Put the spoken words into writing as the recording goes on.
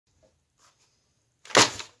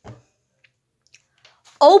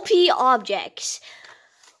OP objects.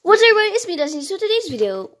 What's up, everybody? It's me, Destiny. So today's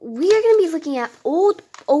video, we are going to be looking at old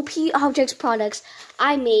OP objects products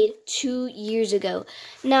I made 2 years ago.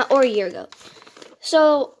 Or a year ago.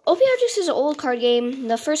 So, OP Objects is an old card game,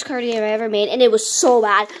 the first card game I ever made, and it was so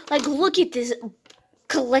bad. Like, look at this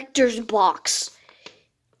collector's box.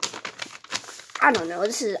 I don't know,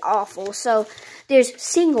 this is awful. So, there's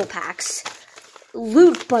single packs,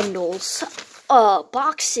 loot bundles,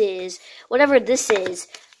 boxes, whatever this is,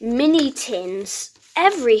 mini tins,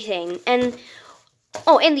 everything, and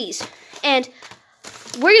these, and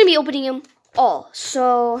we're gonna be opening them all.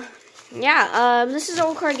 So yeah, this is an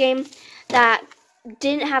old card game that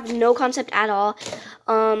didn't have no concept at all.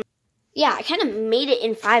 Yeah, I kind of made it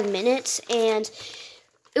in 5 minutes, and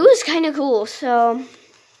it was kind of cool. So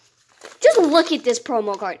just look at this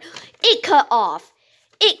promo card. It cut off.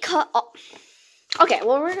 Okay,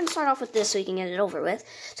 well, we're going to start off with this so we can get it over with.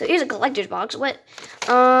 So here's a collector's box.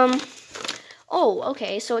 Oh,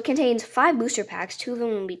 okay, so it contains 5 booster packs. 2 of them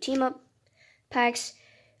will be team-up packs,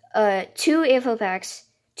 2 AFO packs,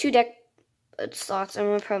 2 deck slots, and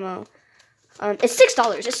 1 promo. It's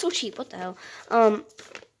 $6. It's so cheap. What the hell?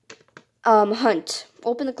 Hunt.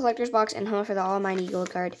 Open the collector's box and hunt for the almighty gold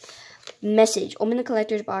card. Message. Open the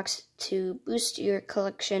collector's box to boost your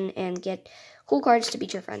collection and get cool cards to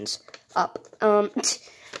beat your friends up.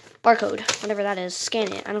 Barcode, whatever that is.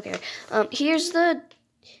 Scan it. I don't care. Here's the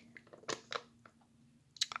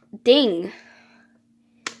ding.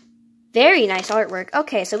 Very nice artwork.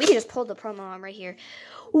 Okay, so we can just pull the promo on right here.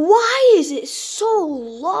 Why is it so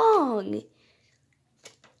long?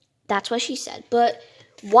 That's what she said. But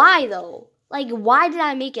why though? Like, why did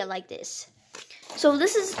I make it like this? So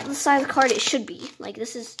this is the size of the card it should be. Like,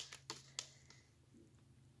 this is...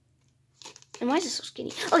 And why is it so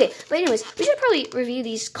skinny? Okay, but anyways, we should probably review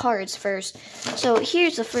these cards first. So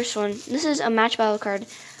here's the first one. This is a match battle card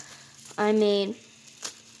I made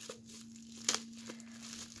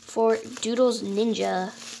for Doodles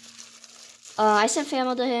Ninja. I sent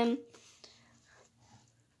fan to him.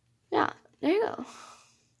 Yeah, there you go.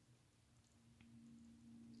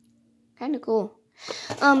 Kind of cool.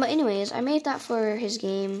 But anyways, I made that for his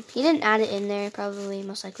game. He didn't add it in there, probably,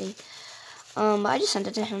 most likely. But I just sent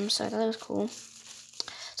it to him, so I thought it was cool.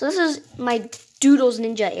 So this is my Doodles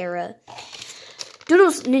Ninja era.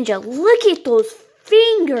 Doodles Ninja, look at those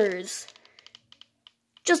fingers.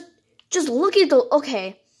 Just look at those.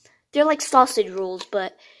 Okay, they're like sausage rolls,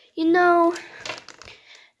 but you know.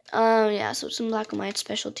 Yeah. So some black and white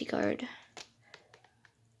specialty card.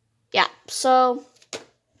 Yeah. So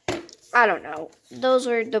I don't know. Those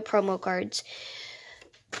were the promo cards.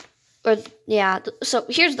 Or, yeah, so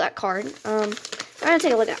here's that card. I'm gonna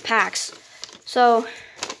take a look at packs. So,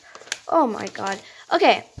 oh my god.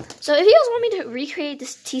 Okay, so if you guys want me to recreate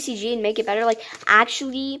this TCG and make it better, like,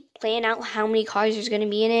 actually plan out how many cards there's gonna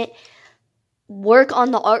be in it, work on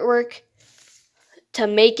the artwork to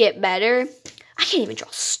make it better. I can't even draw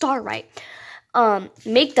a star right.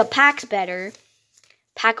 Make the packs better,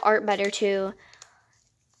 pack art better too,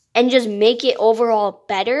 and just make it overall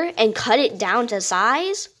better and cut it down to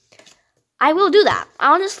size, I will do that.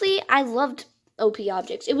 Honestly, I loved OP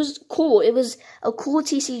Objects. It was cool. It was a cool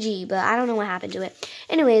TCG, but I don't know what happened to it.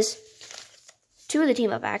 Anyways, 2 of the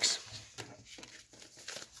team-up packs.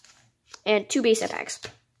 And 2 base-up packs.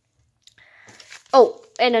 Oh,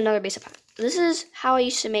 and another base-up pack. This is how I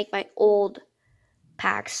used to make my old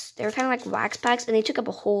packs. They were kind of like wax packs, and they took up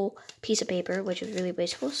a whole piece of paper, which was really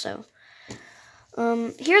wasteful, so.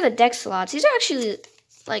 Here are the deck slots. These are actually,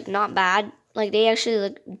 like, not bad. Like, they actually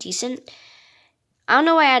look decent. I don't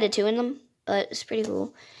know why I added 2 in them, but it's pretty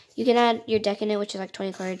cool. You can add your deck in it, which is like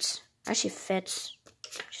 20 cards. Actually fits,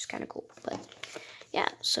 which is kind of cool. But, yeah,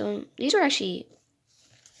 so these are actually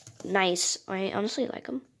nice. I honestly like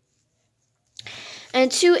them.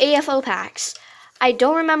 And 2 AFO packs. I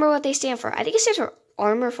don't remember what they stand for. I think it stands for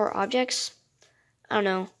Armor for Objects. I don't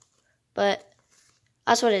know, but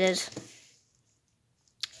that's what it is.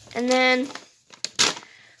 And then,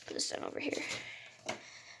 put this down over here.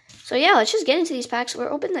 So yeah, let's just get into these packs. We're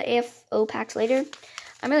opening the AFO packs later.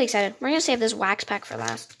 I'm really excited. We're going to save this wax pack for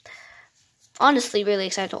last. Honestly, really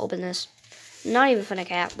excited to open this. Not even Fun a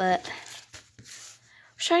Cat, but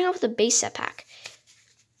we're starting off with the base set pack.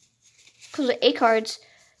 Comes with 8 cards.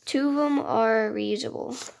 2 of them are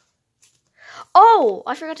reusable. Oh,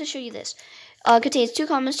 I forgot to show you this. Contains 2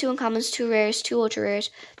 commons, 2 uncommons, 2 rares, 2 ultra rares.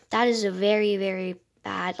 That is a very, very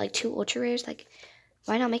bad. Like 2 ultra rares, like,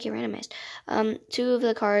 why not make it randomized? 2 of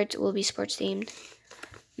the cards will be sports themed.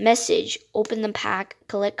 Message, open the pack,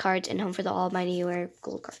 collect cards, and home for the almighty rare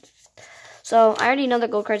gold card. So I already know the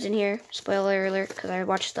gold cards in here. Spoiler alert, because I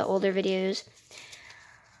watched the older videos.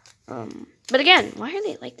 But again, why are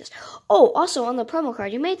they like this? Oh, also on the promo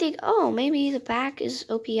card, you may think, oh, maybe the back is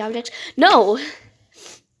OP objects. No!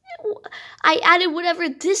 I added whatever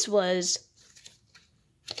this was.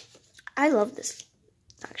 I love this,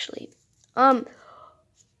 actually. Moving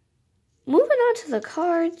on to the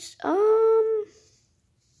cards. I'm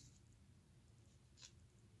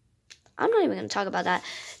not even going to talk about that.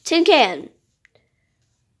 Tin Can.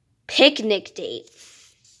 Picnic Date.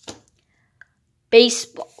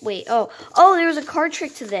 Baseball. Wait, oh, there was a card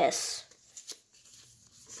trick to this.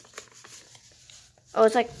 Oh,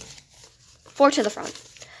 it's like 4 to the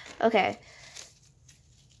front. Okay.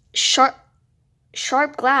 Sharp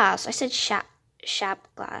glass. I said sharp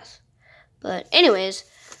glass. But anyways,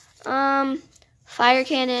 fire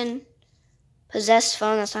cannon, possessed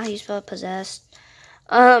phone. That's not how you spell it, possessed.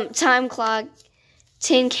 Time clock,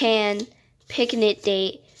 tin can, picnic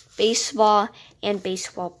date, baseball, and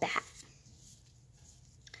baseball bat.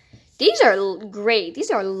 These are great. These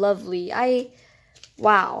are lovely.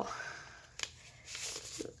 Wow.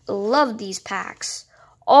 Love these packs.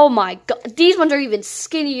 Oh my god. These ones are even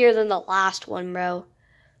skinnier than the last one, bro.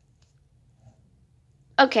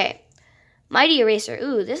 Okay. Mighty Eraser.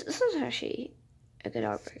 Ooh, this is actually a good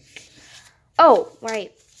artwork. Oh,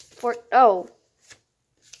 right. 4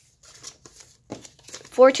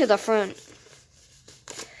 to the front.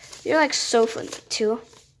 You're like so fun too.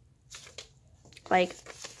 Like,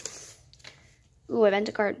 ooh, I meant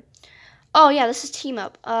a card. Oh yeah, this is team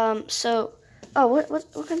up.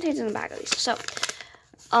 What contains in the back of these? So,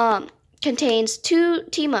 contains 2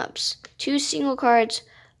 team ups, 2 single cards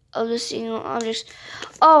of the single objects.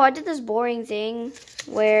 Oh, I did this boring thing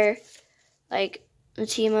where, like,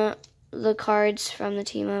 the cards from the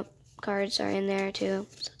team up cards are in there too.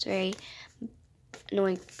 So it's very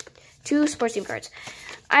annoying. 2 sports team cards.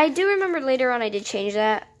 I do remember later on I did change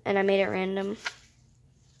that and I made it random.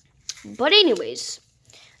 But anyways,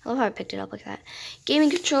 I love how I picked it up like that. Gaming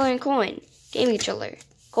controller and coin. Gaming controller,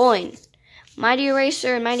 coin, mighty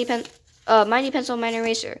eraser, mighty pencil, mighty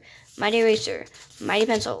eraser, mighty eraser, mighty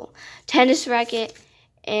pencil, tennis racket,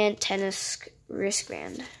 and tennis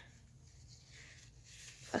wristband.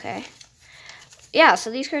 Okay. Yeah,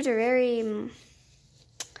 so these cards are very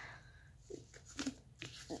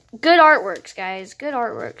good artworks, guys. Good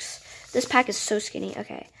artworks. This pack is so skinny.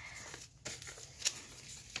 Okay.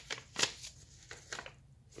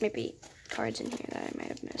 Maybe cards in here that I might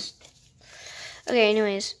have missed. Okay,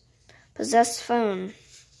 anyways. Possessed phone.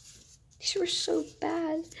 These were so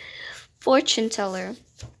bad. Fortune teller.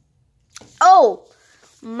 Oh!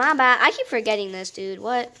 My bad. I keep forgetting this, dude.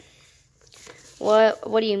 What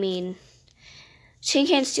do you mean? Tin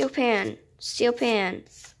can, steel pan. Steel pan.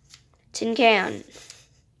 Tin can.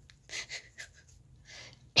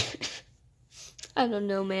 I don't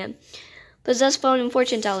know, man. Possessed phone and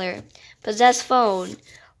fortune teller. Possessed phone.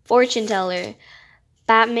 Fortune teller.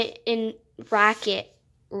 Badminton rack.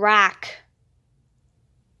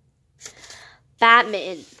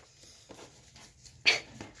 Badminton.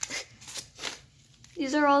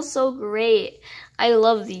 These are all so great. I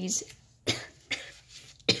love these.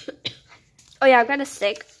 Oh yeah, I've got a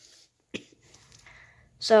stick.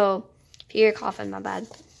 So, if you hear coughing, my bad.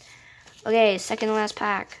 Okay, second to last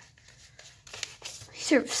pack.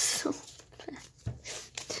 These are so bad.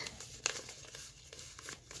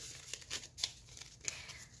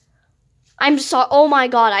 I'm sorry. Oh my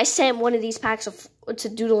god, I sent one of these packs to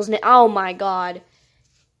Doodles. Oh my god.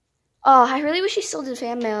 Oh, I really wish he still did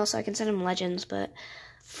fan mail so I can send him legends, but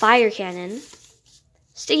fire cannon,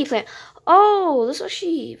 sticky plant. Oh, this was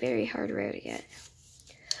actually very hard rare to get.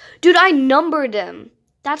 Dude, I numbered them.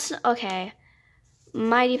 That's okay.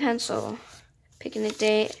 Mighty pencil, picnic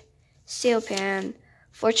date, steel pan,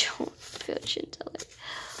 fortune teller,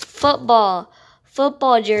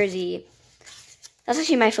 football jersey. That's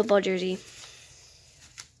actually my football jersey.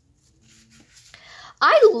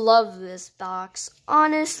 I love this box,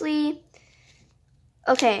 honestly.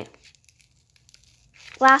 Okay.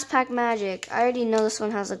 Last pack magic. I already know this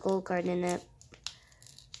one has a gold card in it.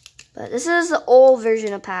 But this is the old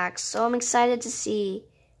version of packs, so I'm excited to see,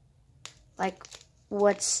 like,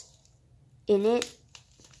 what's in it.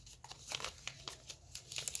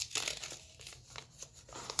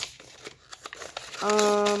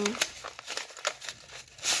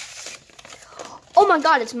 Oh my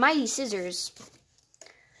god, it's Mighty Scissors.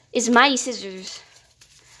 It's Mighty Scissors.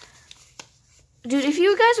 Dude, if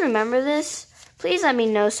you guys remember this, please let me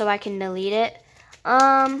know so I can delete it.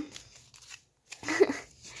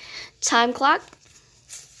 Time clock.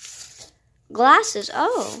 Glasses.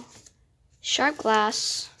 Oh. Sharp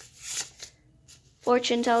glass.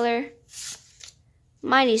 Fortune teller.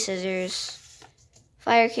 Mighty Scissors.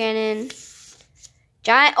 Fire cannon.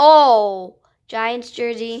 Giants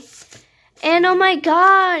jersey. And oh my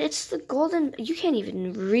god, it's the golden. You can't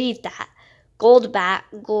even read that. Gold.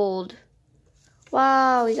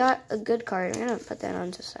 Wow, we got a good card. I'm gonna put that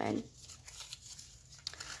on the side.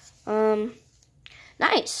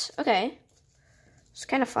 Nice. Okay. It's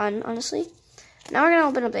kind of fun, honestly. Now we're gonna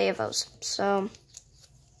open up the AFOs. So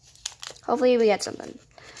hopefully we get something.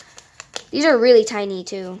 These are really tiny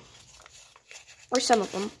too. Or some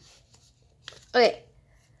of them. Okay.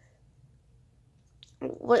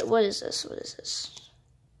 What is this? What is this?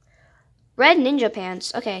 Red Ninja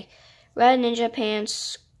Pants. Okay. Red Ninja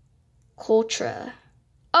Pants Ultra.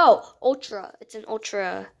 Oh, Ultra. It's an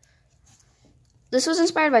Ultra. This was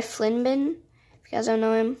inspired by Flinnbin. If you guys don't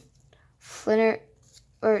know him. Flinner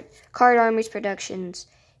or Card Armies Productions.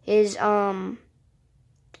 His Souls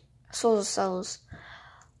of Cells.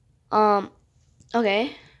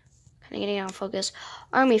 Okay. Kinda getting out of focus.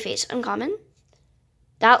 Army face, uncommon.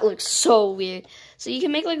 That looks so weird. So you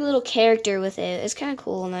can make like a little character with it. It's kind of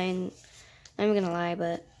cool, and I'm not gonna lie,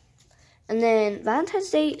 but. And then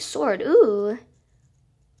Valentine's Day sword. Ooh.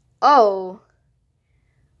 Oh.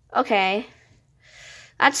 Okay.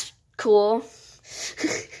 That's cool.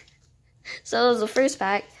 So that was the first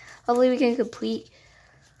pack. Hopefully we can complete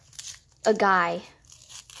a guy.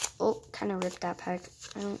 Oh, kind of ripped that pack.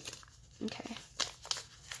 Okay.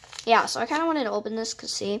 Yeah, so I kind of wanted to open this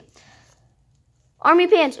because see. Army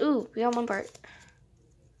pants. Ooh, we got one part.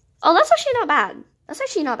 Oh, that's actually not bad. That's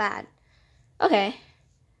actually not bad. Okay.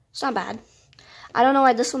 It's not bad. I don't know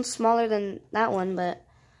why this one's smaller than that one, but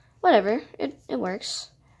whatever. It works.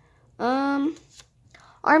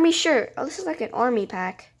 Army shirt. Oh, this is like an army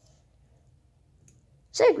pack.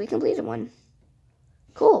 Sick, we completed one.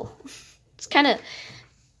 Cool. It's kind of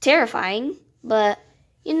terrifying, but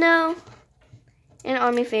you know, an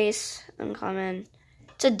army face, uncommon.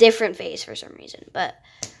 It's a different face for some reason, but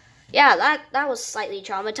yeah, that was slightly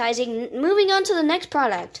traumatizing. Moving on to the next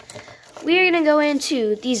product, we're gonna go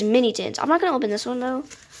into these mini tins. I'm not gonna open this one though.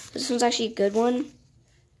 This one's actually a good one,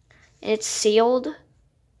 and it's sealed.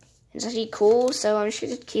 It's actually cool, so I'm sure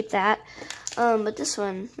to keep that. But this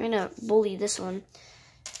one, we're gonna bully this one.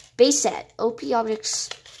 Base set, OP Objects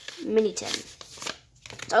mini tin.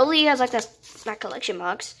 So hopefully you guys like that collection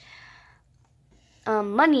box.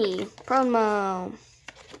 Money promo.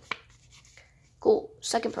 Cool.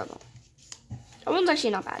 Second promo. That one's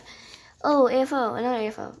actually not bad. Oh, AFO. Another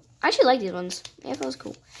AFO. I actually like these ones. AFO is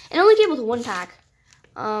cool. It only came with one pack.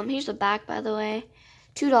 Here's the back, by the way.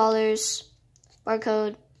 $2.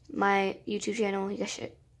 Barcode. My YouTube channel. You guys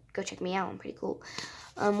should go check me out. I'm pretty cool.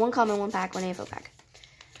 One common, one pack, one AFO pack.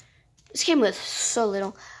 This came with so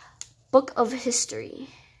little. Book of History.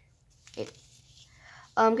 It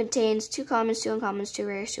contains 2 commons, 2 uncommons, 2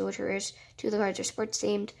 rares, 2 ultra rares. 2 of the cards are sports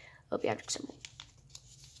themed. OP object symbol.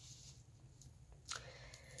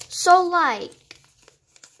 So like,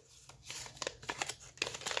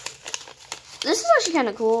 this is actually kind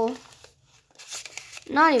of cool.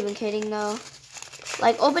 Not even kidding though.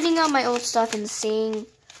 Like opening up my old stuff and seeing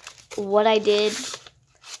what I did.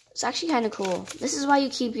 It's actually kind of cool. This is why you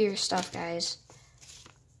keep your stuff, guys.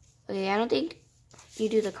 Okay, I don't think you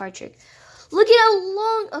do the card trick. Look at how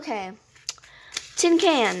long. Okay. Tin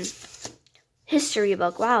can. History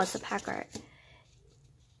book. Wow, it's a pack art.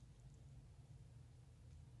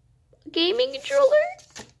 Gaming controller.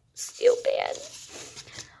 Steel band.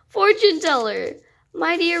 Fortune teller.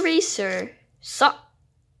 Mighty eraser.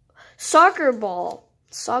 Soccer ball.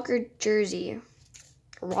 Soccer jersey.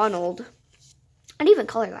 Ronald. I didn't even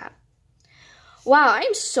color that. Wow, I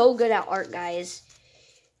am so good at art, guys.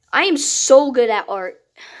 I am so good at art.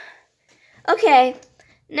 Okay,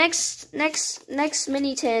 next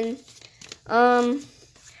mini tin. Kind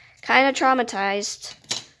of traumatized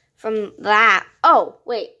from that. Oh,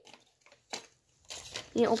 wait.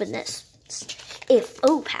 You can open this. It's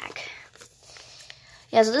AFO pack.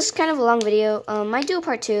 Yeah, so this is kind of a long video. Might do a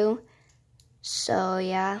part 2. So,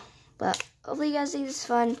 yeah. But hopefully you guys think this is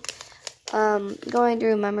fun. Going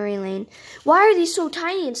through memory lane. Why are these so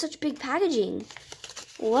tiny and such big packaging?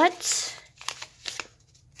 What?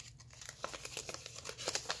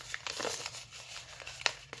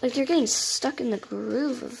 Like they're getting stuck in the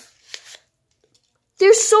groove of.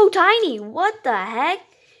 They're so tiny. What the heck?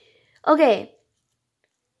 Okay.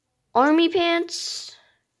 Army pants.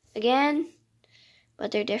 Again.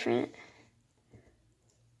 But they're different.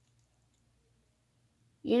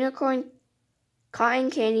 Unicorn.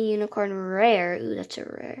 Cotton candy unicorn rare. Ooh, that's a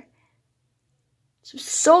rare. It's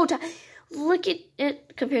so tiny. Look at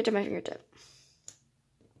it compared to my fingertip.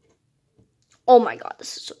 Oh my god,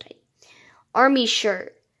 this is so tiny. Army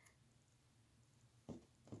shirt.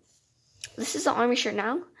 This is the army shirt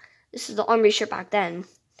now. This is the army shirt back then.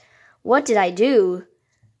 What did I do?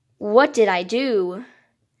 What did I do?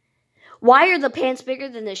 Why are the pants bigger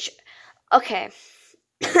than the shirt? Okay.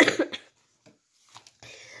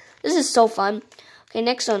 This is so fun. Okay,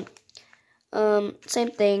 next one.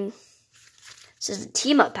 Same thing. This is the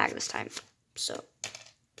team up pack this time. So,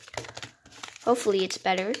 hopefully it's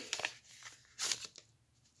better.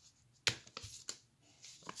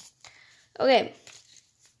 Okay.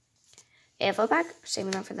 AFO pack.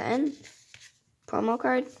 Saving that for the end. Promo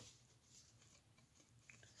card.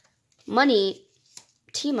 Money.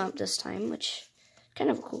 Team up this time, which is kind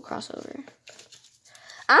of a cool crossover.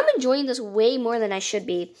 I'm enjoying this way more than I should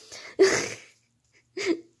be.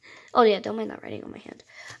 Oh yeah, don't mind that writing on my hand.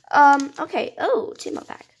 Okay. Oh, team up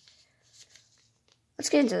pack. Let's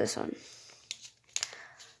get into this one.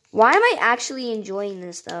 Why am I actually enjoying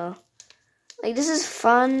this though? Like, this is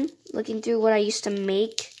fun looking through what I used to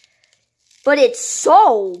make, but it's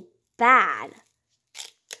so bad.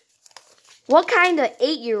 What kind of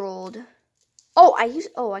 8-year-old? Oh,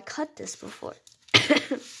 I cut this before.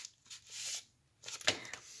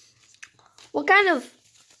 What kind of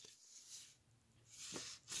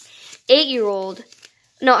 8-year-old?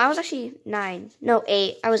 No, I was actually 9. No,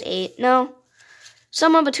 8. I was 8. No,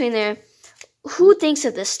 someone between there. Who thinks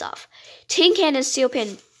of this stuff? Tin Can and Steel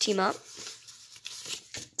Pan team up.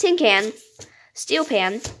 Tin Can, Steel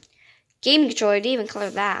Pan, gaming controller. Didn't even color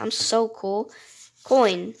that. I'm so cool.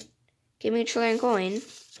 Coin, gaming controller and coin.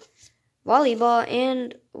 Volleyball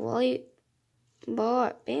and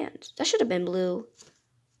volleyball bands. That should have been blue.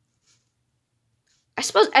 I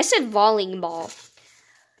suppose I said volleyball.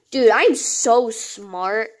 Dude, I'm so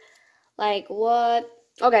smart. Like, what?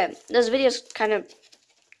 Okay, this video's kind of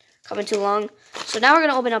coming too long. So now we're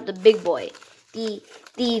gonna open up the big boy. The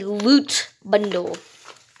loot bundle.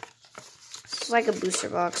 It's like a booster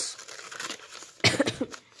box.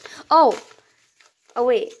 Oh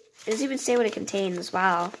wait. It doesn't even say what it contains.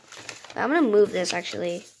 Wow. I'm gonna move this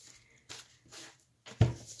actually.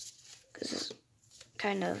 Because it's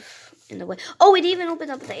kind of in the way. Oh, it even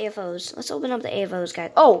opened up the AFOs. Let's open up the AFOs,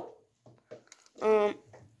 guys. Oh!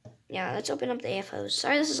 Yeah, let's open up the AFOs.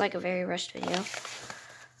 Sorry, this is like a very rushed video.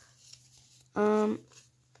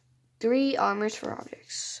 3 armors for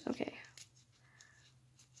objects. Okay.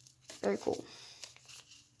 Very cool.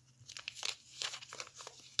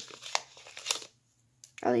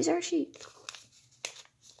 Oh, these are actually...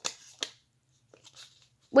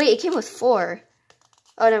 Wait, it came with 4.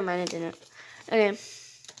 Oh, never mind, it didn't. Okay.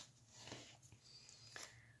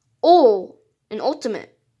 Oh, an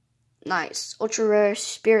ultimate. Nice. Ultra rare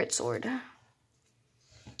spirit sword.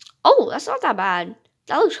 Oh, that's not that bad.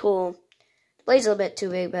 That looks cool. The blade's a little bit too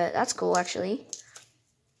big, but that's cool, actually.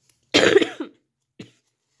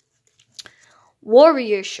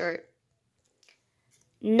 Warrior shirt.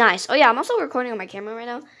 Nice. Oh, yeah, I'm also recording on my camera right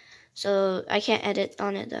now, so I can't edit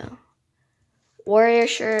on it, though. Warrior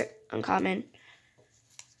shirt, uncommon.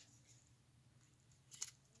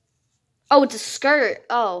 Oh, it's a skirt.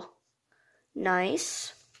 Oh,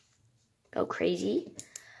 nice. Go crazy.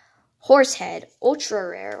 Horse head, ultra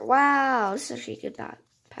rare. Wow, this is actually a good pack.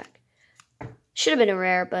 Should have been a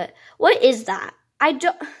rare, but what is that? I'm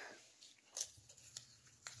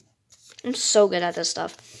so good at this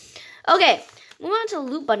stuff. Okay, move on to the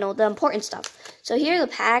loot bundle, the important stuff. So here are the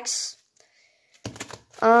packs.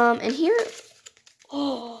 And here,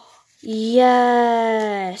 oh,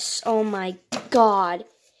 yes. Oh my God.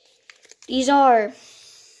 These are,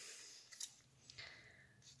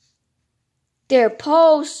 they're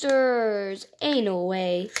posters. Ain't no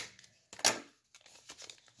way.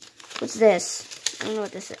 What's this? I don't know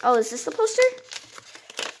what this is. Oh, is this the poster?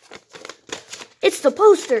 It's the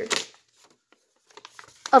poster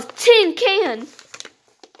of Tin Can.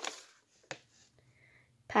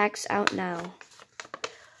 Packs out now.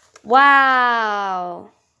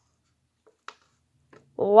 Wow.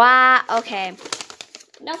 Wow. Okay.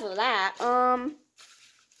 Enough of that.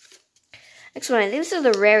 Next one. I think this is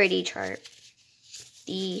the rarity chart.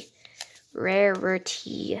 The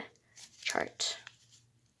rarity chart.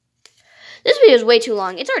 This video is way too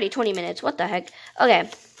long. It's already 20 minutes. What the heck? Okay.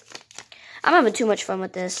 I'm having too much fun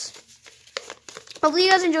with this. Hopefully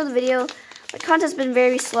you guys enjoyed the video. My content's been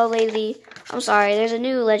very slow lately. I'm sorry. There's a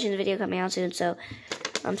new Legends video coming out soon, so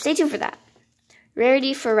stay tuned for that.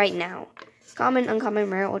 Rarity for right now. Common, uncommon,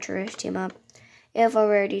 rare, ultra rare, team up. AFO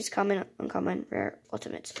rarities, common, uncommon, rare,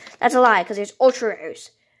 ultimates. That's a lie, because there's ultra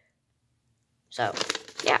rares. So,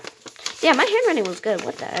 yeah. Yeah, my handwriting was good.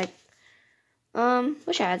 What the heck?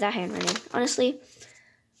 Wish I had that handwriting, honestly.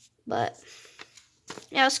 But,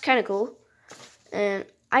 yeah, it's kind of cool. And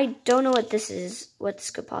I don't know what this is, what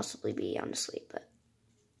this could possibly be, honestly, but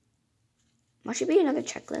what should be another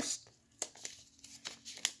checklist?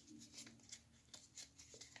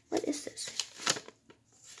 What is this?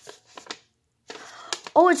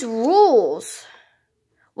 Oh, it's rules.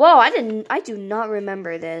 Whoa, I do not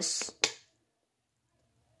remember this.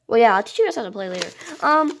 Well, yeah, I'll teach you guys how to play later.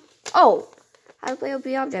 Oh, how to play OP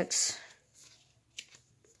objects.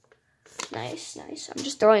 Nice, nice. I'm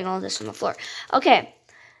just throwing all this on the floor. Okay,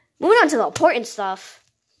 moving on to the important stuff.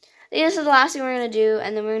 This is the last thing we're going to do,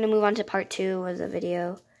 and then we're going to move on to part 2 of the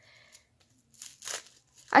video.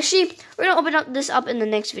 Actually, we're going to open this up in the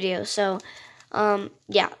next video, so,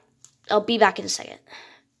 yeah. I'll be back in a second.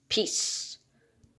 Peace.